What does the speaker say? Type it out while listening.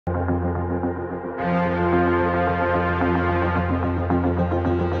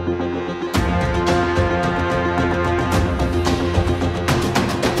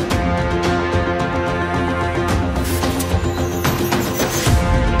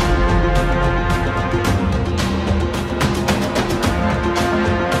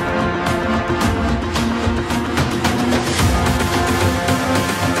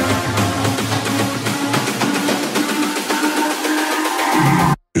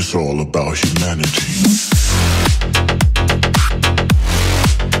It's all about humanity.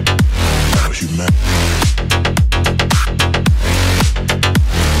 About humanity.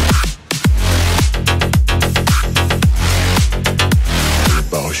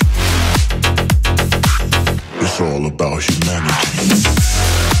 It's all about humanity.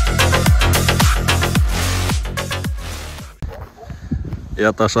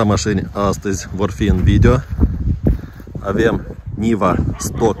 Iată așa mașini astăzi vor fi în video. Avem Niva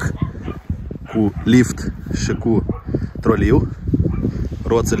stock cu lift și cu troliu.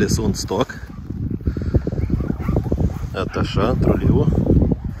 Roțele sunt stock. Iată așa, troliu.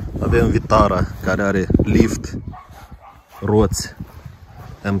 Avem Vitara care are lift, roți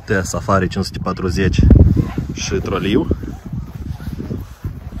MT Safari 540 și troliu.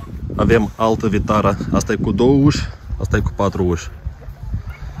 Avem altă Vitara, asta e cu 2 uși, asta e cu 4 uși.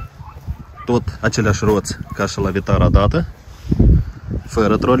 Tot aceleași roți ca și la Vitara dată,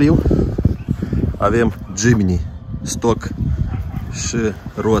 fără troliu. Avem Jimny stock și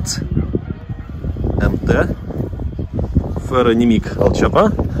roți MT, fără nimic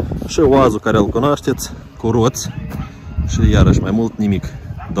altceva. Și UAZ-ul care îl cunoașteți, cu roți și iarăși mai mult nimic,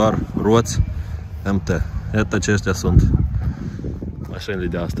 doar roți MT. Iată, acestea sunt mașinile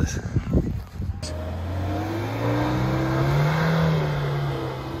de astăzi.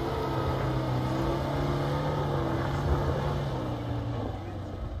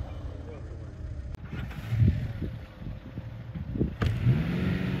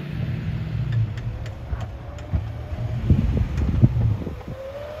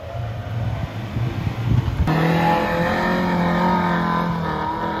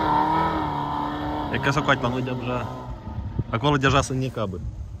 E ca să coate la noi deja. Acolo deja sunt necabă.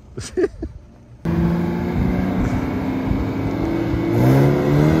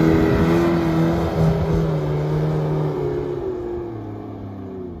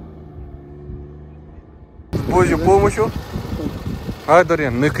 Божью помощью. Hai,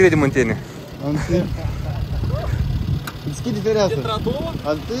 Dorian, noi credem în tine. Deschide fereastra.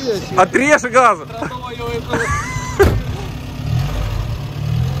 A treia și gazul.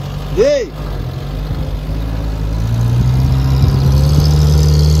 Dei!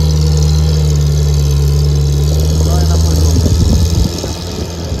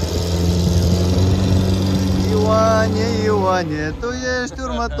 Ioane, Ioane, tu ești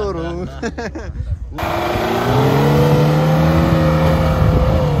următorul.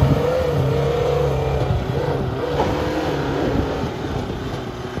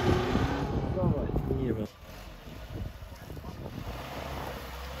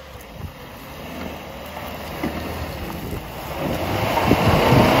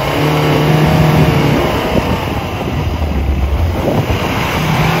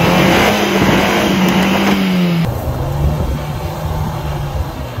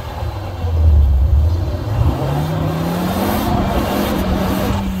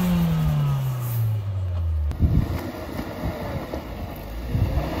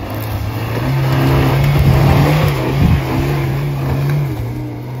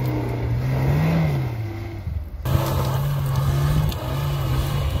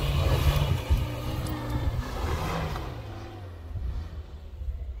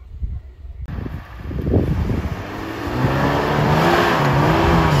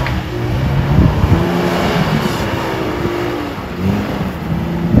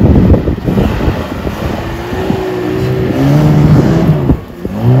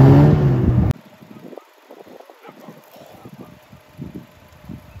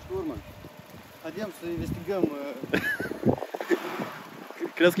 Să investigăm.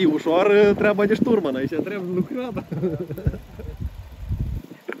 Crezi că e ușoară treaba de șturman, aici trebuie lucrat.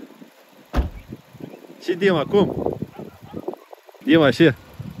 Și Dima, cum? Dima, și?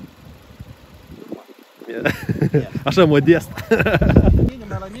 Așa modest. Mine,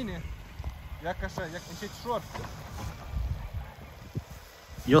 mai la mine. Ia ca așa, ia încet ușor.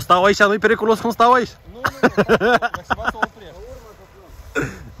 Eu stau aici, nu-i periculos cum stau aici? Nu, dacă se va să oprești.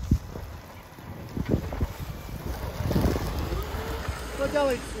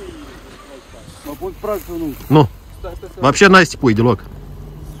 Mă pun prag sau nu? Nu. Вообще n-ai să te pui deloc.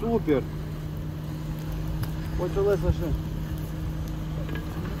 Super. Poți să lăs așa.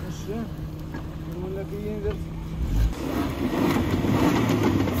 Așa. Mă leagă invers.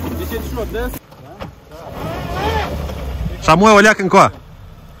 Deci e ușor, da? Și amoi o leacă încoa.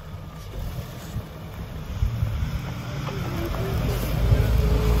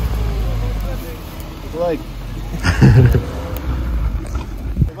 Like.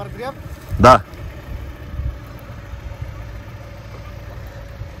 Da.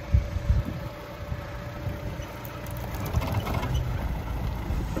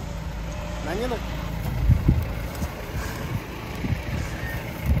 Anina?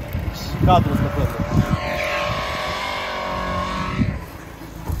 Și cadrul scăpând.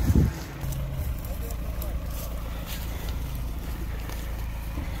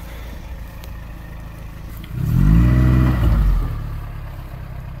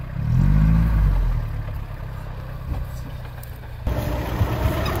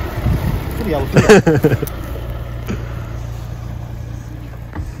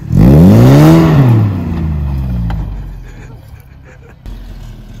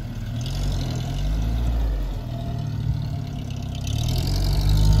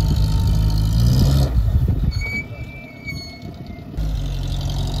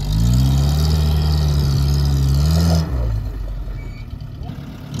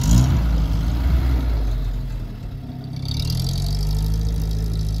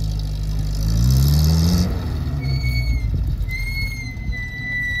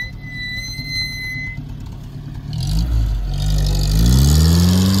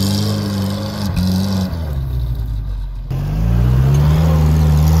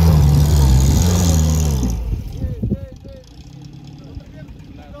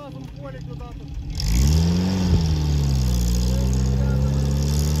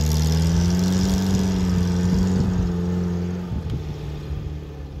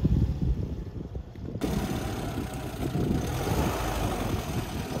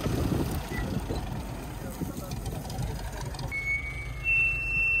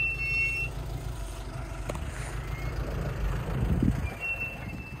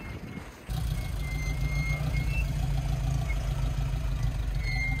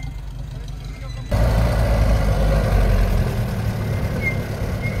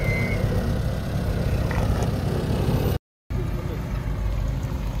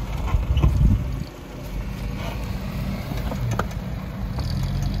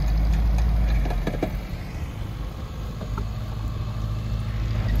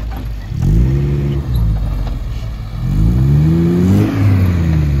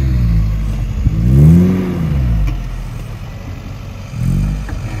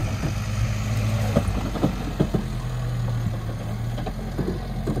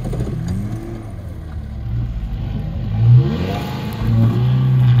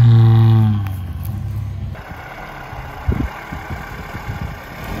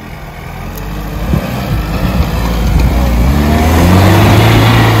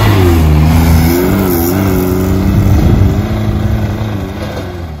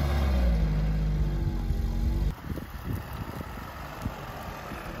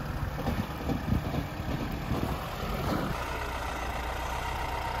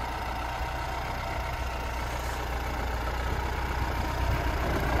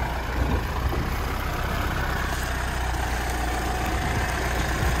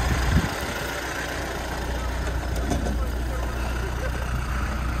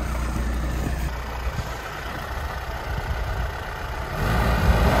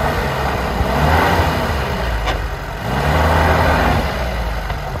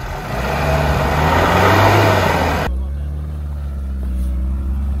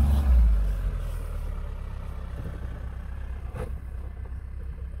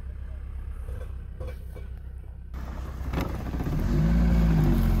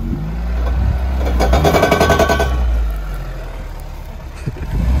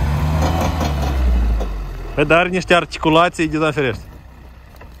 Păi, dar are niște articulații de la ferește.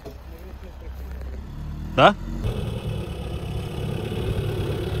 Da?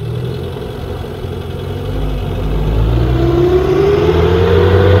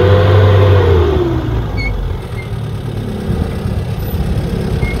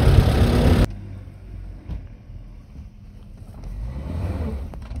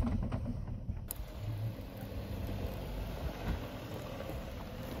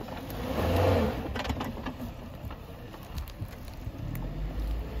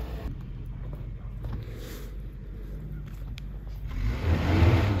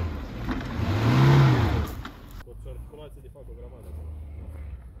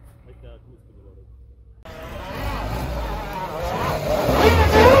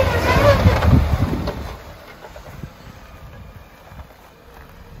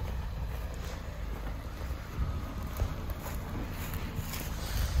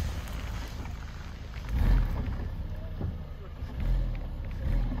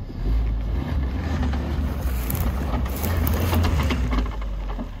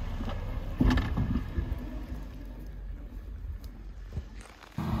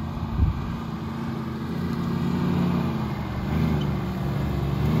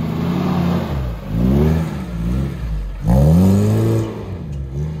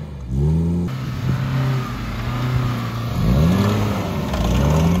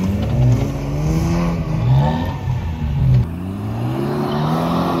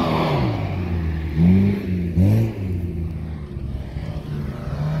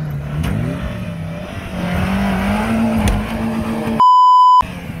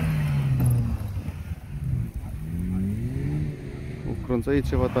 ți-a aici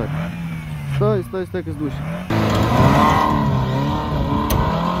ceva tare. Stai că-ți duci.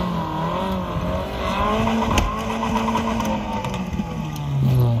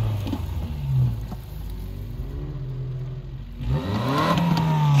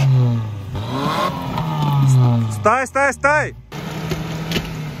 Stai!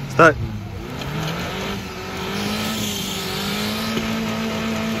 Stai!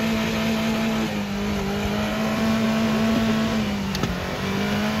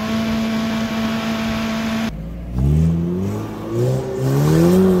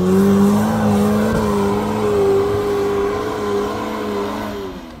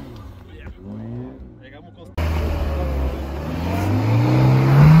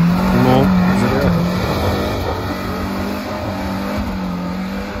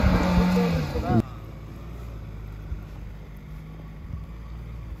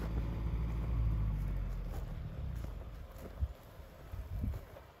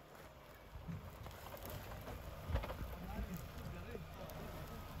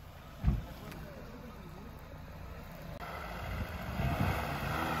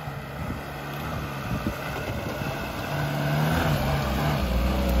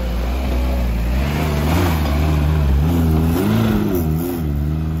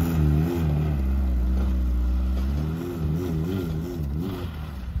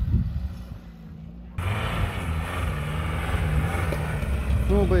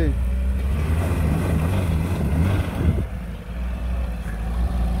 Nu, băi.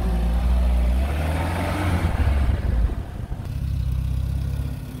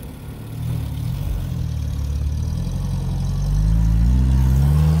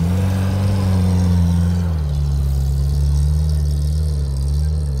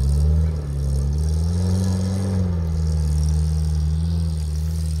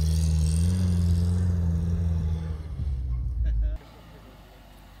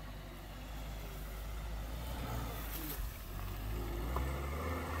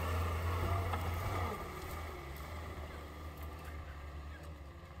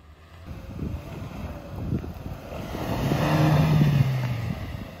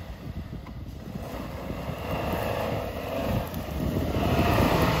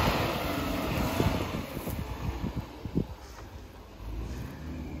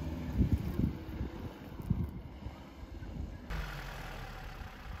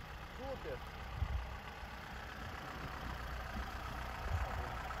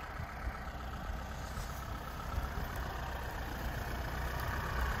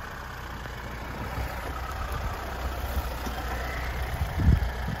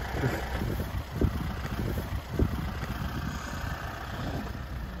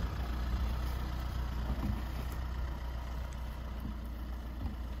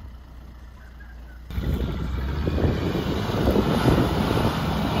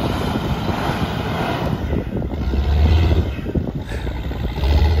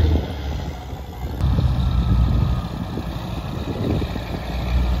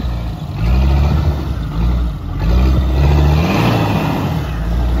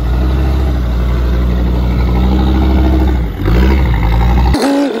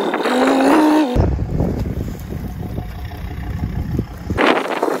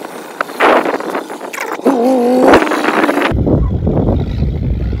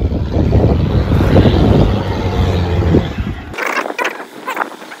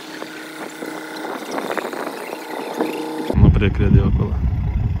 prea cred eu acolo.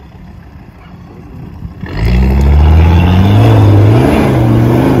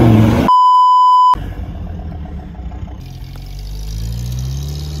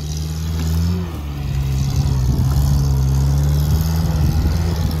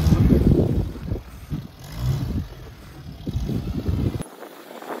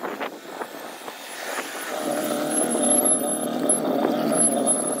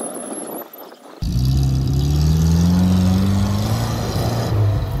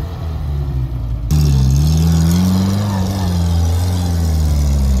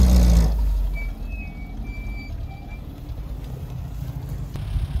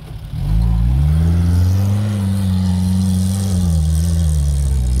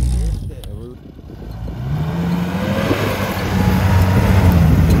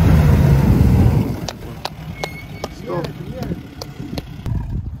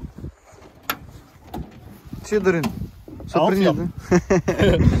 Ce, Dorin? S-a pornit, da?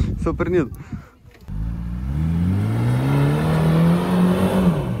 S-a pornit.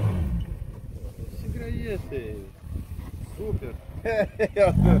 Ce grea este? Super!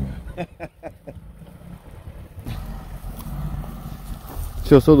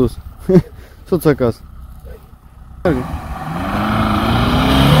 Ce, s-a dus? S-a dus acasă.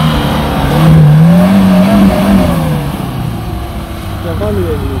 nu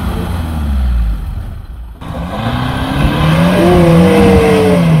e nimic.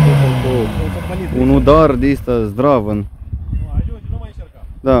 Un udar de ăsta zdravăn.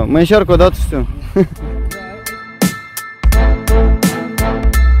 Da, mai încearcă o dată și eu.